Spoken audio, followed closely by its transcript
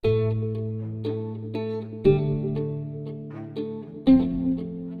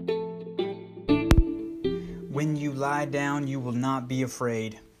lie down, you will not be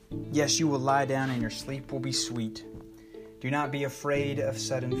afraid. Yes, you will lie down, and your sleep will be sweet. Do not be afraid of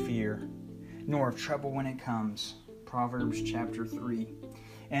sudden fear, nor of trouble when it comes. Proverbs chapter 3.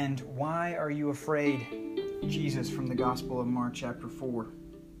 And why are you afraid? Jesus from the Gospel of Mark chapter 4.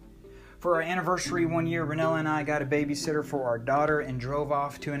 For our anniversary 1 year, Renella and I got a babysitter for our daughter and drove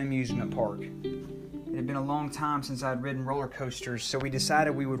off to an amusement park. It had been a long time since I'd ridden roller coasters, so we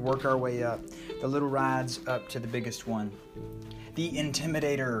decided we would work our way up, the little rides up to the biggest one. The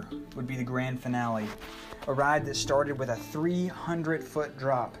Intimidator would be the grand finale, a ride that started with a 300-foot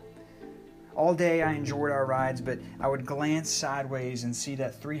drop. All day I enjoyed our rides, but I would glance sideways and see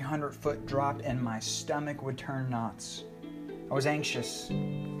that 300-foot drop and my stomach would turn knots. I was anxious.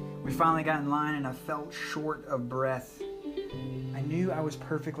 We finally got in line and I felt short of breath. I knew I was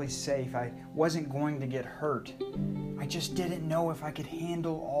perfectly safe. I wasn't going to get hurt. I just didn't know if I could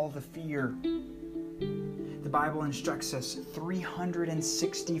handle all the fear. The Bible instructs us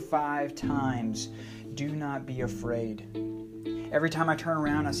 365 times, do not be afraid. Every time I turn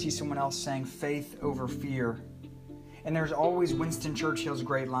around, I see someone else saying faith over fear. And there's always Winston Churchill's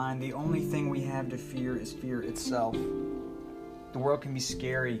great line, the only thing we have to fear is fear itself. The world can be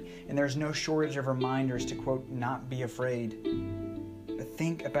scary, and there's no shortage of reminders to, quote, not be afraid. But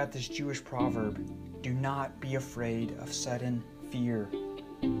think about this Jewish proverb, do not be afraid of sudden fear.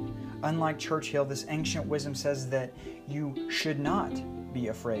 Unlike Churchill, this ancient wisdom says that you should not be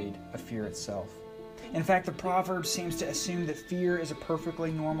afraid of fear itself. In fact, the proverb seems to assume that fear is a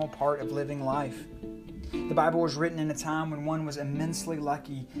perfectly normal part of living life. The Bible was written in a time when one was immensely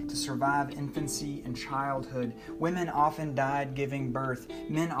lucky to survive infancy and childhood. Women often died giving birth.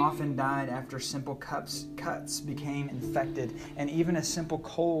 Men often died after simple cuts became infected, and even a simple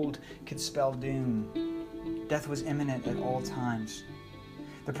cold could spell doom. Death was imminent at all times.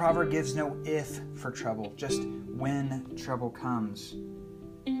 The proverb gives no if for trouble, just when trouble comes.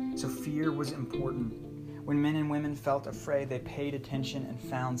 So fear was important. When men and women felt afraid, they paid attention and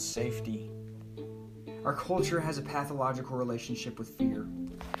found safety. Our culture has a pathological relationship with fear,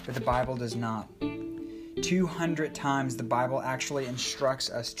 but the Bible does not. 200 times the Bible actually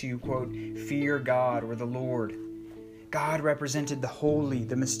instructs us to, quote, fear God or the Lord. God represented the holy,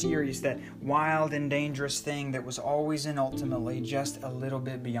 the mysterious, that wild and dangerous thing that was always and ultimately just a little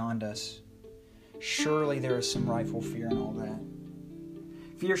bit beyond us. Surely there is some rightful fear in all that.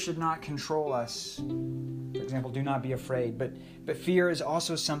 Fear should not control us. For example, do not be afraid. But fear is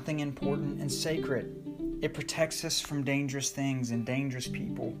also something important and sacred. It protects us from dangerous things and dangerous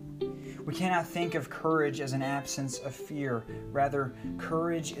people. We cannot think of courage as an absence of fear. Rather,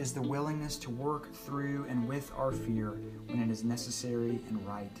 courage is the willingness to work through and with our fear when it is necessary and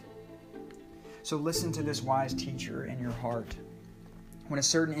right. So listen to this wise teacher in your heart. When a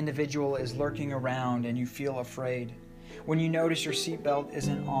certain individual is lurking around and you feel afraid, when you notice your seatbelt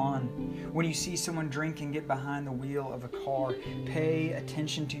isn't on, when you see someone drink and get behind the wheel of a car, pay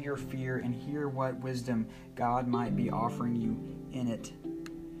attention to your fear and hear what wisdom God might be offering you in it.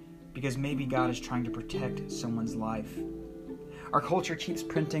 Because maybe God is trying to protect someone's life. Our culture keeps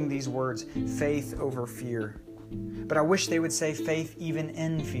printing these words, faith over fear. But I wish they would say faith even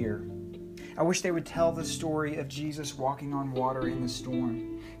in fear. I wish they would tell the story of Jesus walking on water in the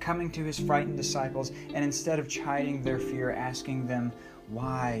storm, coming to his frightened disciples, and instead of chiding their fear, asking them,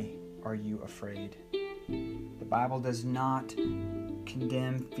 why are you afraid? The Bible does not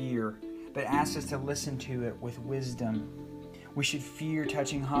condemn fear, but asks us to listen to it with wisdom. We should fear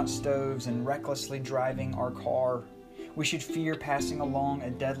touching hot stoves and recklessly driving our car. We should fear passing along a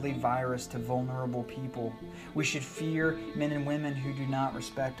deadly virus to vulnerable people. We should fear men and women who do not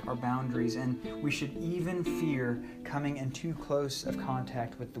respect our boundaries, and we should even fear coming in too close of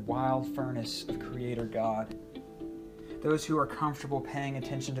contact with the wild furnace of Creator God. Those who are comfortable paying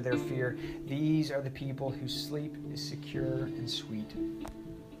attention to their fear, these are the people whose sleep is secure and sweet.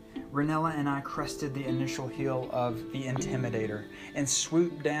 Renella and I crested the initial hill of the Intimidator and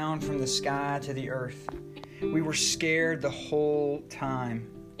swooped down from the sky to the earth. We were scared the whole time,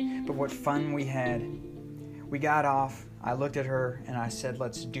 but what fun we had. We got off, I looked at her, and I said,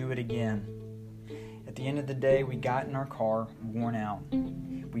 let's do it again. At the end of the day, we got in our car, worn out.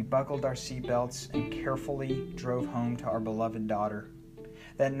 We buckled our seatbelts and carefully drove home to our beloved daughter.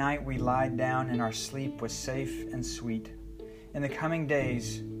 That night we lied down and our sleep was safe and sweet. In the coming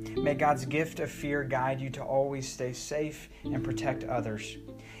days, may God's gift of fear guide you to always stay safe and protect others.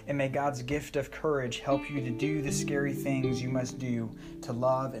 And may God's gift of courage help you to do the scary things you must do to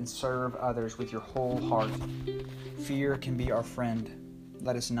love and serve others with your whole heart. Fear can be our friend.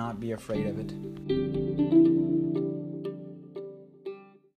 Let us not be afraid of it.